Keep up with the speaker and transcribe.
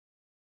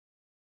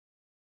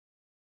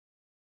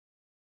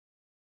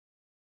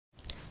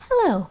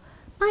Hello,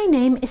 my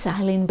name is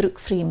Eileen Brooke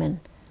Freeman,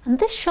 and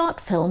this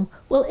short film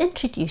will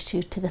introduce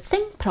you to the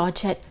Thing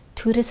Project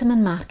Tourism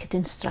and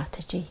Marketing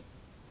Strategy.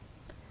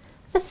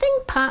 The Thing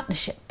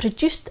Partnership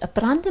produced a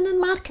branding and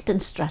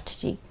marketing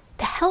strategy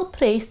to help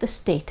raise the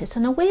status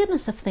and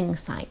awareness of Thing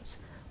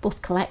sites,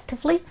 both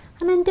collectively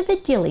and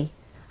individually,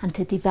 and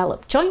to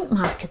develop joint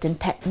marketing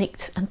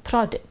techniques and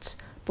products,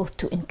 both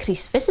to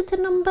increase visitor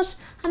numbers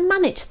and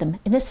manage them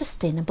in a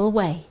sustainable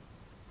way.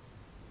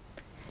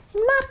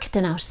 In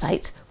marketing our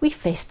sites, we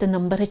faced a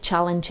number of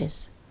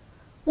challenges.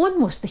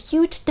 One was the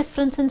huge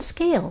difference in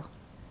scale.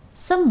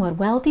 Some were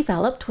well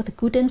developed with a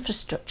good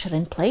infrastructure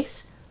in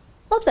place.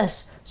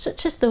 Others,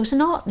 such as those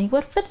in Orkney,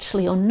 were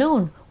virtually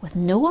unknown with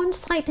no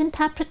on-site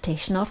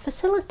interpretation or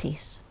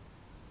facilities.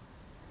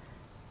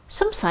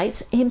 Some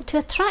sites aimed to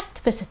attract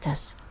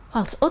visitors,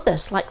 whilst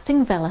others, like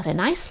Thingvellir in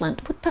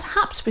Iceland, would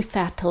perhaps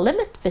prefer to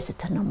limit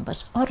visitor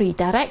numbers or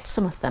redirect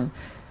some of them,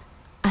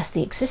 as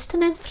the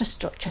existing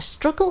infrastructure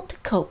struggled to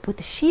cope with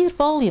the sheer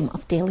volume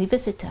of daily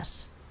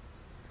visitors.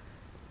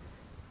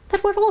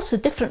 There were also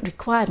different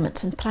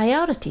requirements and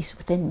priorities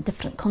within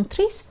different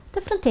countries,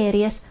 different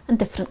areas and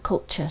different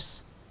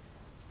cultures.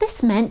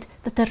 This meant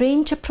that a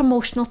range of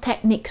promotional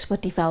techniques were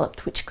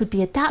developed which could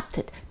be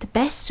adapted to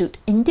best suit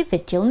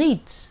individual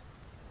needs.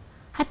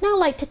 I'd now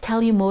like to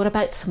tell you more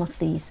about some of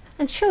these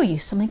and show you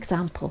some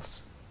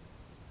examples.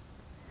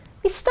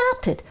 We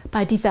started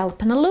by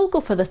developing a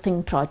logo for the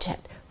Thing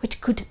project which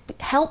could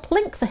help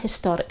link the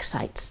historic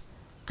sites,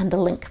 and the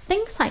Link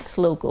Thing Sites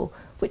logo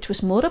which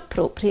was more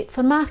appropriate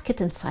for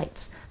marketing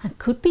sites and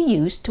could be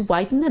used to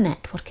widen the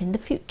network in the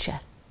future.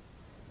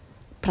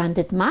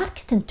 Branded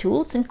marketing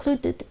tools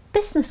included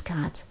business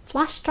cards,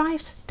 flash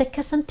drives,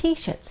 stickers and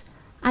t-shirts,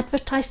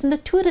 advertising the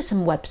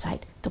tourism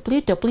website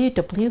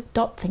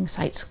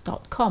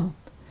www.thingsites.com,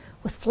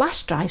 with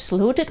flash drives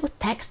loaded with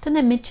text and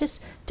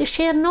images to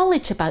share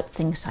knowledge about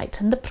Thing sites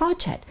and the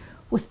project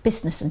with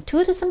business and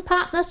tourism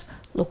partners,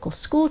 local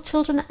school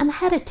children and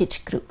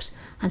heritage groups,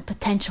 and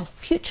potential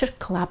future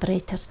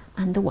collaborators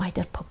and the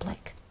wider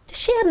public. To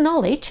share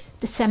knowledge,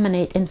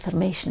 disseminate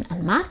information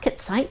and market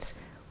sites,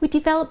 we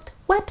developed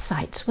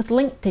websites with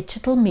linked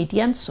digital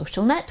media and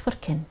social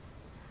networking,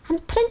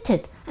 and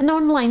printed and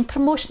online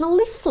promotional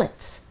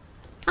leaflets,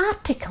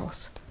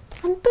 articles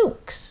and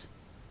books,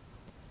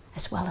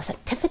 as well as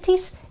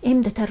activities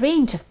aimed at a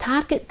range of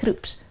target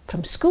groups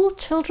from school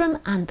children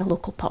and the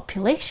local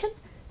population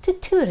to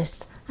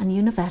tourists and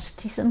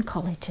universities and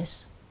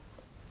colleges.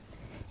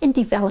 In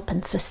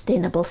developing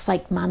sustainable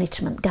site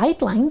management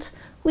guidelines,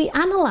 we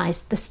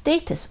analysed the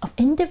status of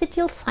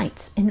individual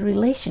sites in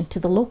relation to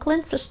the local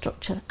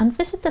infrastructure and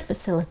visitor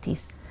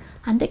facilities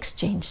and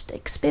exchanged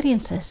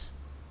experiences.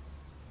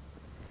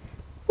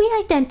 We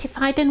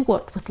identified and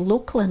worked with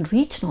local and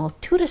regional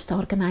tourist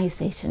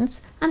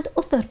organisations and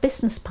other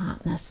business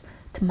partners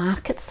to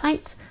market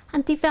sites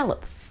and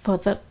develop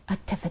further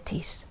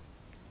activities.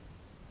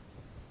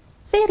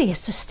 Various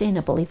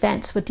sustainable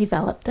events were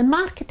developed and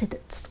marketed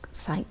at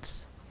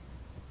sites.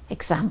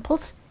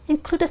 Examples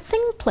include a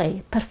Thing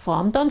play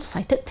performed on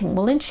site at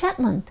Thingwall in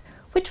Shetland,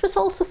 which was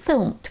also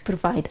filmed to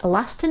provide a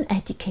lasting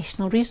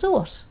educational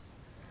resource,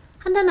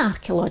 and an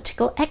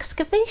archaeological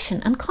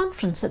excavation and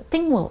conference at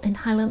Thingwall in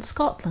Highland,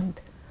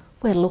 Scotland,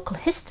 where local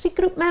history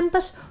group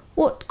members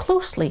worked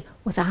closely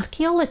with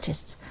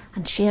archaeologists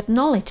and shared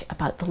knowledge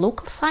about the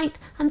local site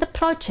and the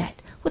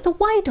project with a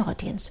wide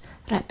audience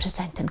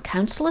representing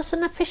councillors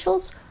and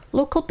officials,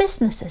 local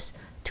businesses,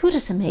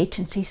 tourism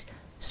agencies,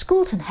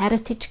 schools and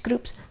heritage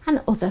groups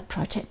and other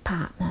project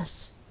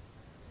partners.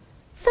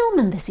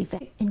 Filming this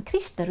event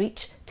increased the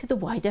reach to the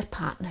wider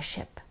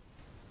partnership.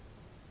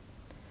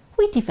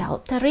 We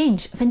developed a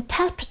range of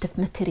interpretive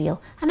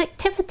material and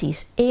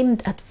activities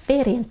aimed at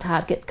varying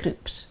target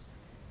groups.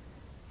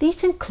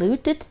 These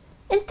included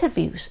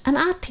interviews and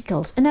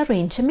articles in a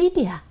range of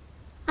media,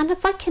 and a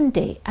Viking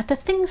Day at a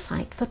Thing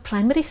site for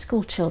primary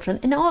school children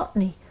in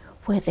Orkney,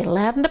 where they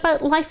learned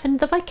about life in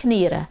the Viking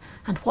era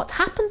and what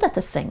happened at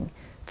a Thing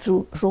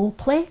through role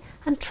play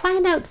and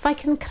trying out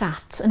Viking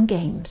crafts and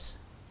games.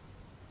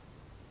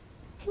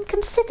 In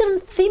considering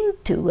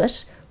themed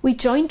tours, we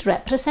joined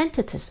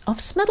representatives of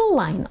Smyril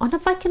Line on a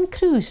Viking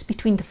cruise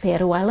between the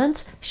Faroe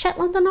Islands,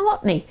 Shetland and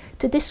Orkney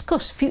to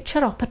discuss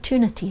future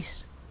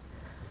opportunities.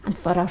 And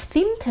for our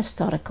themed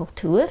historical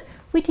tour,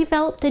 we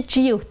developed a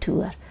geo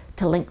tour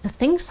to link the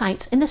Thing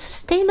sites in a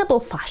sustainable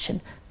fashion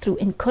through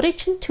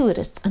encouraging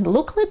tourists and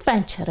local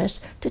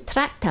adventurers to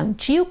track down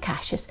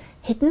geocaches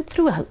hidden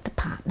throughout the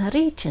partner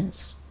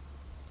regions.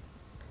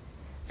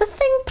 The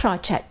Thing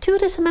Project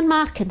Tourism and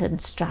Marketing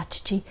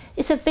Strategy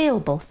is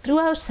available through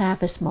our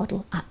service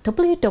model at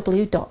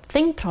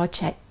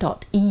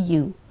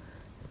www.thingproject.eu,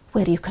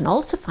 where you can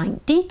also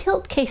find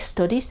detailed case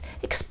studies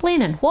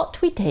explaining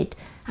what we did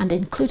and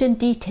including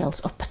details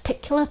of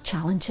particular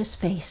challenges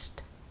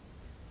faced.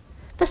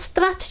 The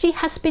strategy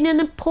has been an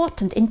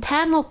important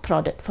internal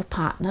product for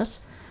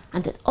partners,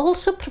 and it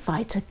also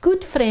provides a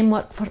good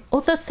framework for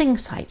other Thing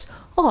sites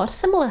or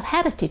similar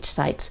heritage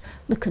sites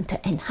looking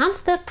to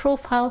enhance their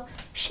profile,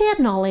 share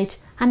knowledge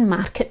and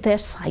market their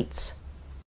sites.